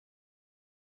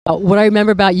What I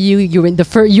remember about you were in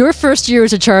your first year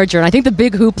as a Charger, and I think the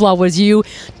big hoopla was you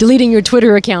deleting your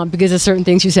Twitter account because of certain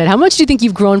things you said. How much do you think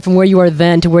you've grown from where you are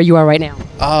then to where you are right now?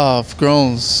 I've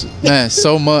grown, man,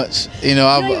 so much.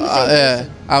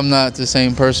 I'm not the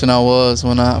same person I was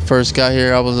when I first got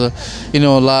here. I was a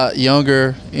lot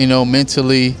younger,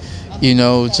 mentally, when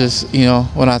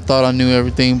I thought I knew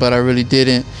everything, but I really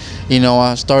didn't.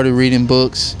 I started reading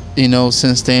books,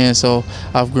 since then, so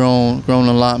I've grown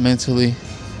a lot mentally.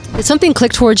 Did something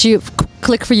click for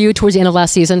you towards the end of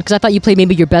last season? Because I thought you played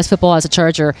maybe your best football as a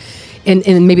Charger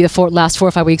in maybe the last 4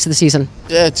 or 5 weeks of the season.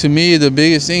 Yeah, to me, the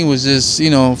biggest thing was just,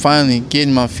 finally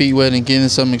getting my feet wet and getting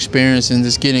some experience and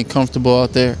just getting comfortable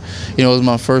out there. It was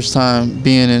my first time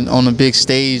being on a big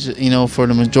stage, for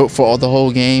the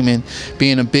whole game and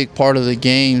being a big part of the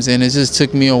games. And it just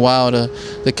took me a while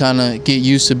to kind of get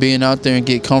used to being out there and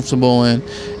get comfortable and,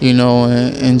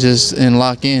 and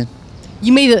lock in.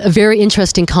 You made a very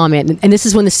interesting comment, and this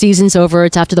is when the season's over.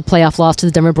 It's after the playoff loss to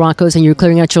the Denver Broncos, and you're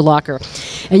clearing out your locker.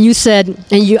 And you said,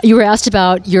 and you were asked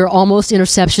about your almost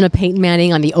interception of Peyton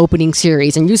Manning on the opening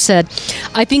series, and you said,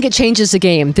 I think it changes the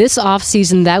game. This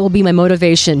offseason, that will be my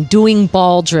motivation, doing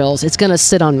ball drills. It's going to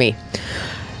sit on me.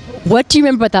 What do you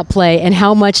remember about that play, and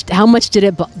how much did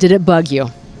it bug you?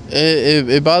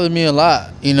 It bothered me a lot.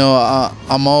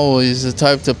 I'm always the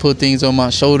type to put things on my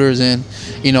shoulders, and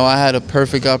I had a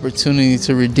perfect opportunity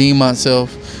to redeem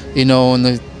myself. In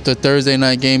the Thursday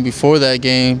night game before that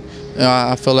game,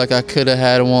 I felt like I could have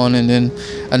had one, and then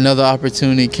another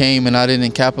opportunity came, and I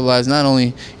didn't capitalize. Not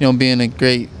only being a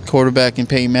great quarterback in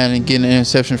Peyton Manning, getting an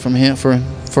interception from him,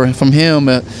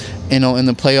 but in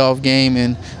the playoff game,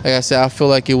 and like I said, I feel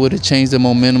like it would have changed the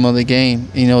momentum of the game.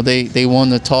 They won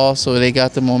the toss, so they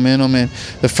got the momentum, and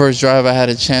the first drive I had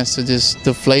a chance to just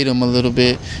deflate them a little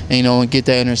bit, and get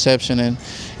that interception, and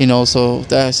so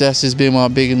that's just been my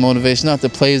biggest motivation. Not the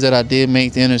plays that I did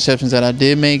make, the interceptions that I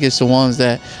did make, it's the ones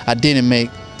that I didn't make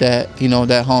that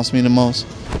that haunts me the most.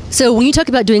 So when you talk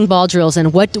about doing ball drills,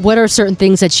 and what are certain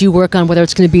things that you work on, whether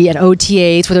it's going to be at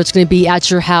OTAs, whether it's going to be at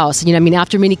your house?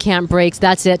 After mini camp breaks,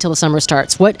 that's it till the summer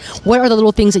starts. What are the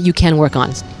little things that you can work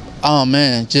on? Oh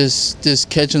man, just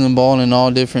catching the ball in all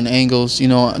different angles.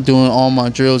 Doing all my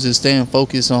drills, just staying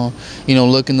focused on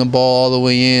looking the ball all the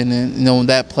way in. And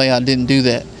that play I didn't do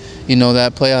that.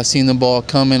 That play I seen the ball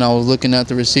coming, I was looking at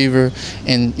the receiver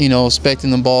and,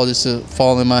 expecting the ball just to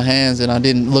fall in my hands, and I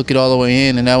didn't look it all the way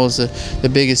in, and that was the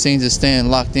biggest thing, just staying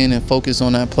locked in and focused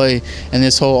on that play. And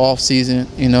this whole off season,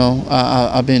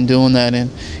 I've been doing that, and,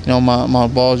 my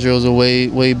ball drills are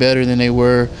way better than they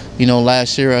were,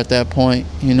 last year at that point,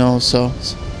 so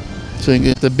it's been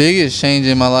good. The biggest change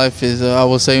in my life is, I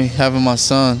would say, having my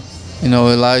son,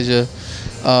 Elijah.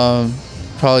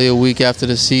 Probably a week after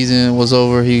the season was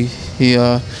over, he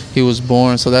was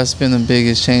born. So that's been the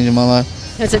biggest change in my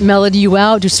life. Has it mellowed you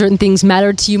out? Do certain things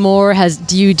matter to you more? Have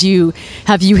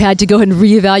you had to go and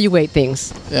reevaluate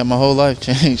things? Yeah, my whole life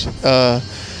changed. A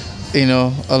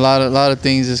lot of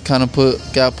things just kind of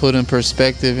got put in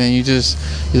perspective, and you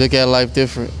look at life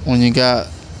different when you got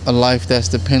a life that's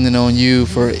dependent on you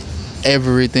for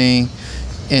everything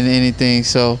and anything.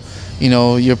 So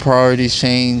your priorities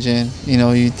change, and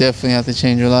you definitely have to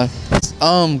change your life.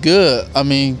 Good. I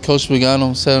mean, Coach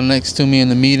Pagano sat next to me in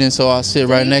the meeting, so I sit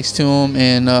right next to him,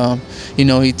 and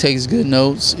he takes good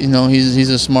notes. He's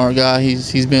a smart guy.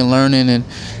 He's been learning,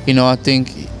 and I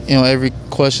think every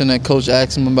question that Coach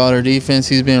asks him about our defense,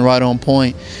 he's been right on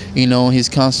point. He's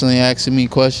constantly asking me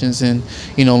questions and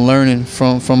learning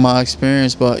from my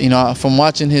experience. But from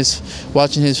watching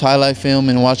his highlight film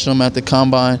and watching him at the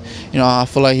combine, I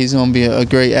feel like he's going to be a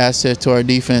great asset to our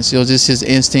defense. Just his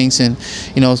instincts, and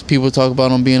people talk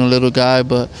about him being a little guy,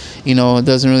 but it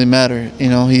doesn't really matter.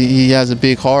 He has a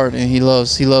big heart, and he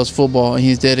loves football, and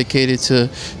he's dedicated to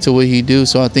what he do.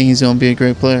 So I think he's going to be a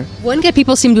great player. One guy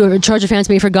people seem to, Charger fans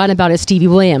may have forgotten about, is Stevie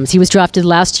Williams. He was drafted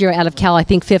last year out of Cal, I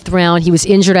think 5th round. He was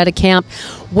injured at a camp.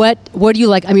 What do you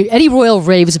like? I mean, Eddie Royal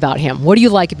raves about him. What do you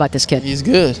like about this kid? He's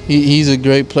good. He's a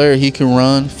great player. He can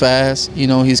run fast.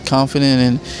 He's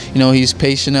confident, and he's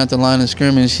patient at the line of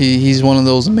scrimmage. He's one of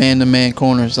those man-to-man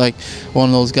corners, like one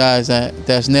of those guys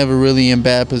that's never really in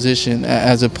bad position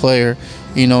as a player.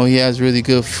 He has really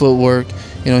good footwork.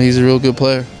 He's a real good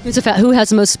player. Who has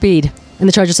the most speed in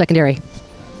the Charger secondary?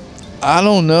 I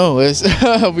don't know. It's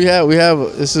we have.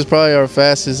 This is probably our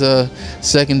fastest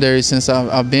secondary since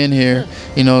I've been here.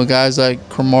 Guys like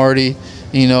Marty.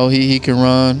 He can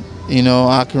run.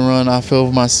 I can run. I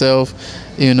feel myself.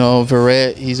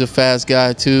 Verrett. He's a fast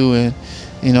guy too,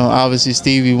 and obviously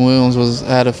Stevie Williams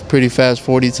had a pretty fast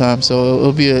 40 time. So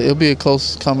it'll be a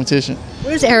close competition. What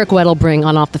does Eric Weddle bring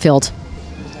on off the field?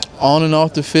 on and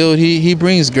off the field, he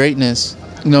brings greatness.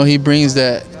 You know, he brings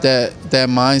that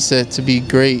mindset to be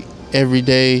great every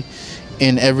day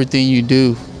in everything you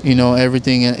do. You know,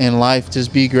 everything in life,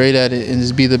 just be great at it and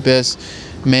just be the best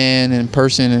man and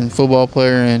person and football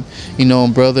player and, you know,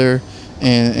 brother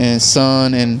and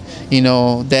son and, you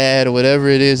know, dad or whatever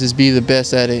it is, just be the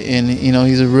best at it. And, you know,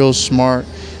 he's a real smart,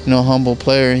 you know, humble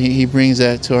player, and he brings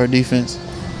that to our defense.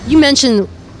 You mentioned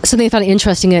something I found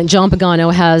interesting, that John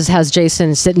Pagano has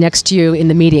Jason sit next to you in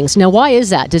the meetings. Now, why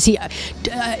is that? Does he?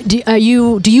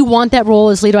 Do you want that role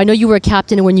as leader? I know you were a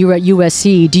captain when you were at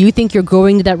USC. Do you think you're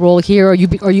going to that role here, or you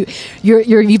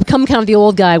become kind of the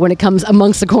old guy when it comes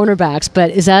amongst the cornerbacks? But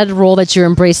is that a role that you're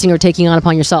embracing or taking on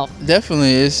upon yourself?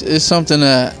 Definitely, it's something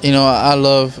that, you know, I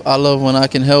love when I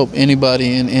can help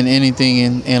anybody in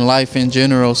anything in life in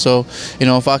general. So, you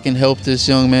know, if I can help this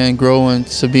young man grow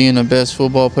into being the best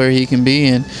football player he can be,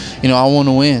 and, you know, I want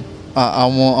to win. I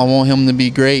want him to be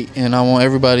great, and I want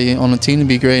everybody on the team to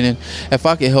be great. And if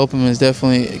I can help him, it's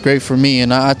definitely great for me.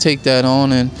 And I take that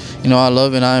on, and, you know, I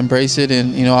love it. I embrace it,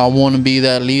 and, you know, I want to be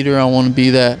that leader. I want to be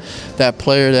that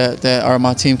player that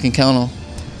my team can count on.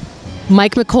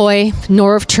 Mike McCoy,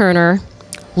 Norv Turner,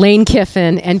 Lane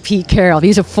Kiffin, and Pete Carroll.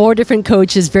 These are 4 different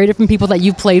coaches, very different people that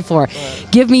you've played for. Right.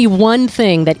 Give me one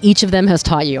thing that each of them has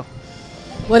taught you,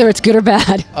 whether it's good or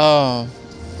bad.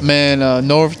 Man,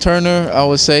 Norv Turner, I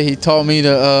would say he taught me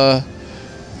to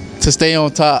stay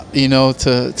on top, you know,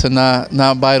 to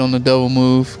not bite on the double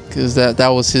move, because that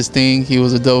was his thing. He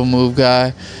was a double move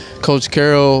guy. Coach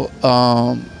Carroll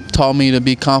taught me to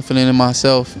be confident in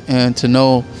myself and to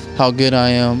know how good I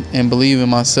am and believe in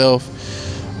myself.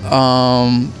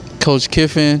 Coach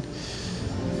Kiffin,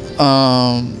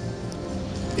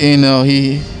 you know,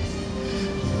 he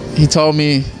taught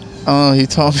me.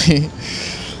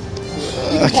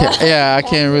 I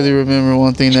can't really remember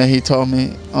one thing that he taught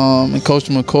me. And Coach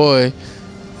McCoy,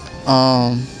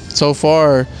 so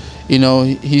far, you know,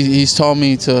 he's taught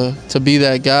me to be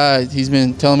that guy. He's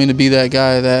been telling me to be that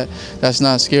guy that's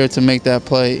not scared to make that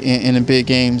play in the big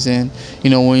games. And, you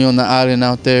know, when you're on the island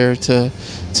out there, to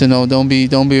know, don't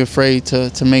be afraid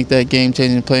to make that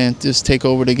game-changing play and just take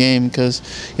over the game, because,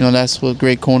 you know, that's what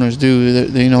great corners do.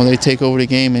 You know, they take over the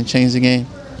game and change the game.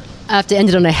 I have to end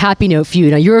it on a happy note for you.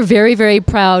 Now, you're a very, very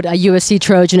proud USC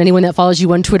Trojan. Anyone that follows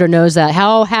you on Twitter knows that.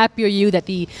 How happy are you that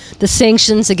the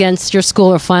sanctions against your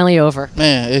school are finally over?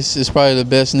 Man, it's probably the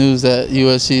best news that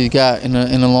USC got in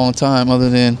a long time, other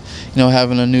than, you know,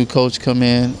 having a new coach come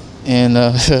in and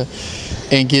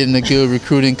and getting a good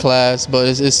recruiting class. But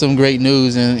it's some great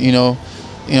news, and you know,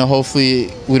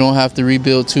 hopefully we don't have to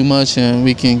rebuild too much, and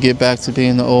we can get back to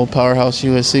being the old powerhouse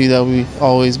USC that we've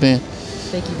always been.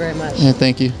 Thank you very much. Yeah,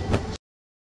 thank you.